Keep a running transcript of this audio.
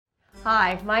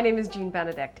Hi, my name is Jean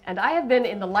Benedict, and I have been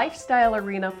in the lifestyle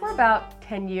arena for about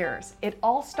 10 years. It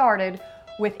all started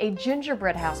with a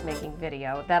gingerbread house making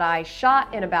video that I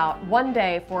shot in about one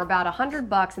day for about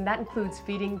 $100, and that includes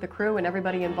feeding the crew and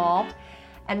everybody involved.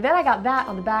 And then I got that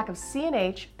on the back of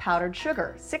C&H powdered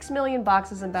sugar, 6 million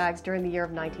boxes and bags during the year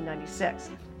of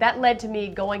 1996. That led to me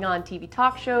going on TV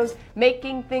talk shows,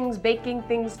 making things, baking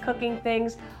things, cooking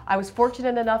things. I was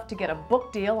fortunate enough to get a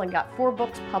book deal and got 4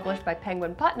 books published by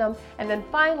Penguin Putnam, and then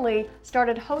finally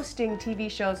started hosting TV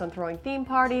shows on throwing theme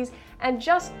parties and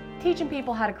just teaching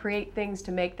people how to create things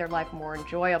to make their life more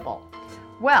enjoyable.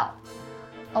 Well,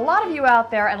 a lot of you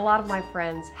out there and a lot of my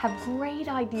friends have great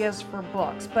ideas for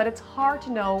books, but it's hard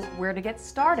to know where to get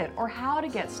started or how to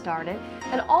get started.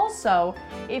 And also,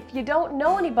 if you don't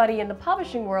know anybody in the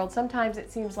publishing world, sometimes it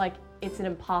seems like it's an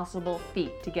impossible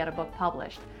feat to get a book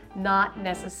published. Not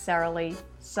necessarily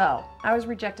so. I was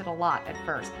rejected a lot at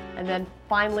first and then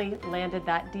finally landed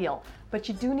that deal. But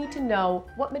you do need to know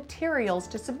what materials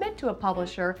to submit to a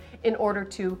publisher in order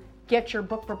to get your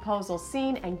book proposal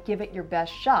seen and give it your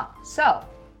best shot. So,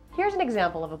 here's an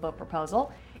example of a book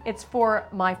proposal. It's for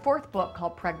my 4th book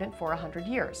called Pregnant for 100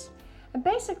 Years. And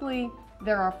basically,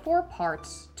 there are 4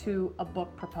 parts to a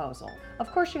book proposal.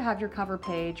 Of course, you have your cover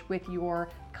page with your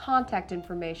contact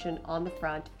information on the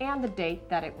front and the date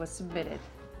that it was submitted.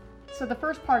 So the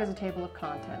first part is a table of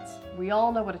contents. We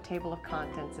all know what a table of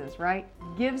contents is, right?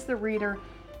 Gives the reader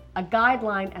a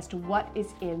guideline as to what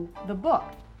is in the book.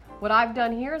 What I've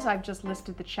done here is I've just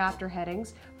listed the chapter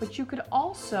headings, but you could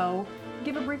also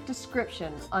give a brief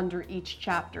description under each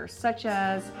chapter, such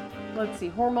as, let's see,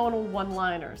 hormonal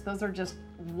one-liners. Those are just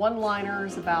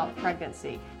one-liners about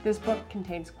pregnancy. This book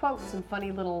contains quotes and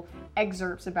funny little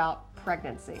excerpts about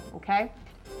pregnancy, okay?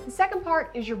 The second part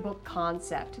is your book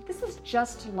concept. This is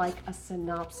just like a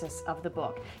synopsis of the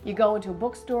book. You go into a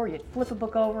bookstore, you flip a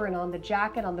book over, and on the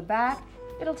jacket on the back,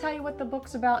 it'll tell you what the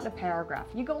book's about in a paragraph.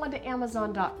 You go onto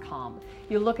Amazon.com,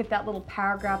 you look at that little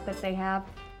paragraph that they have.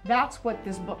 That's what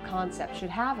this book concept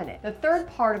should have in it. The third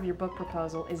part of your book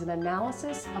proposal is an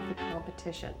analysis of the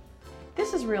competition.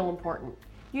 This is real important.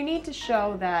 You need to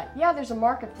show that, yeah, there's a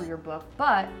market for your book,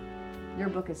 but your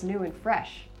book is new and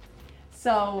fresh.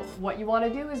 So what you want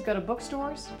to do is go to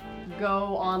bookstores,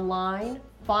 go online,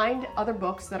 find other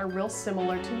books that are real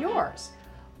similar to yours.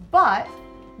 But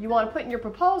you want to put in your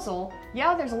proposal,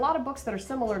 yeah, there's a lot of books that are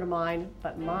similar to mine,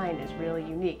 but mine is really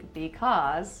unique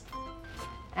because,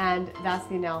 and that's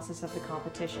the analysis of the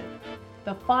competition.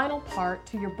 The final part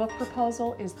to your book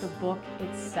proposal is the book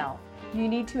itself. You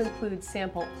need to include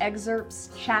sample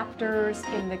excerpts, chapters.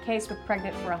 In the case with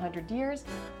Pregnant for 100 Years,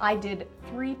 I did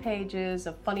 3 pages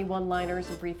of funny one-liners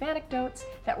and brief anecdotes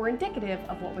that were indicative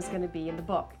of what was going to be in the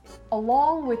book.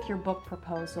 Along with your book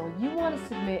proposal, you want to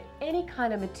submit any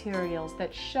kind of materials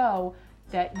that show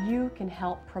that you can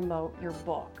help promote your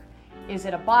book. Is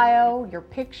it a bio, your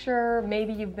picture,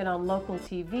 maybe you've been on local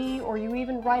TV, or you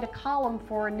even write a column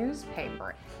for a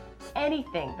newspaper.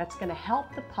 Anything that's going to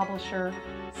help the publisher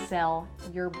sell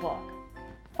your book.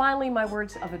 Finally, my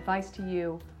words of advice to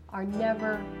you are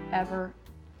never, ever,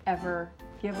 ever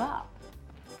give up.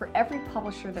 For every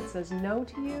publisher that says no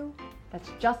to you,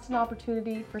 that's just an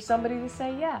opportunity for somebody to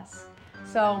say yes.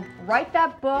 So write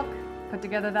that book, put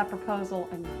together that proposal,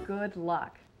 and good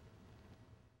luck.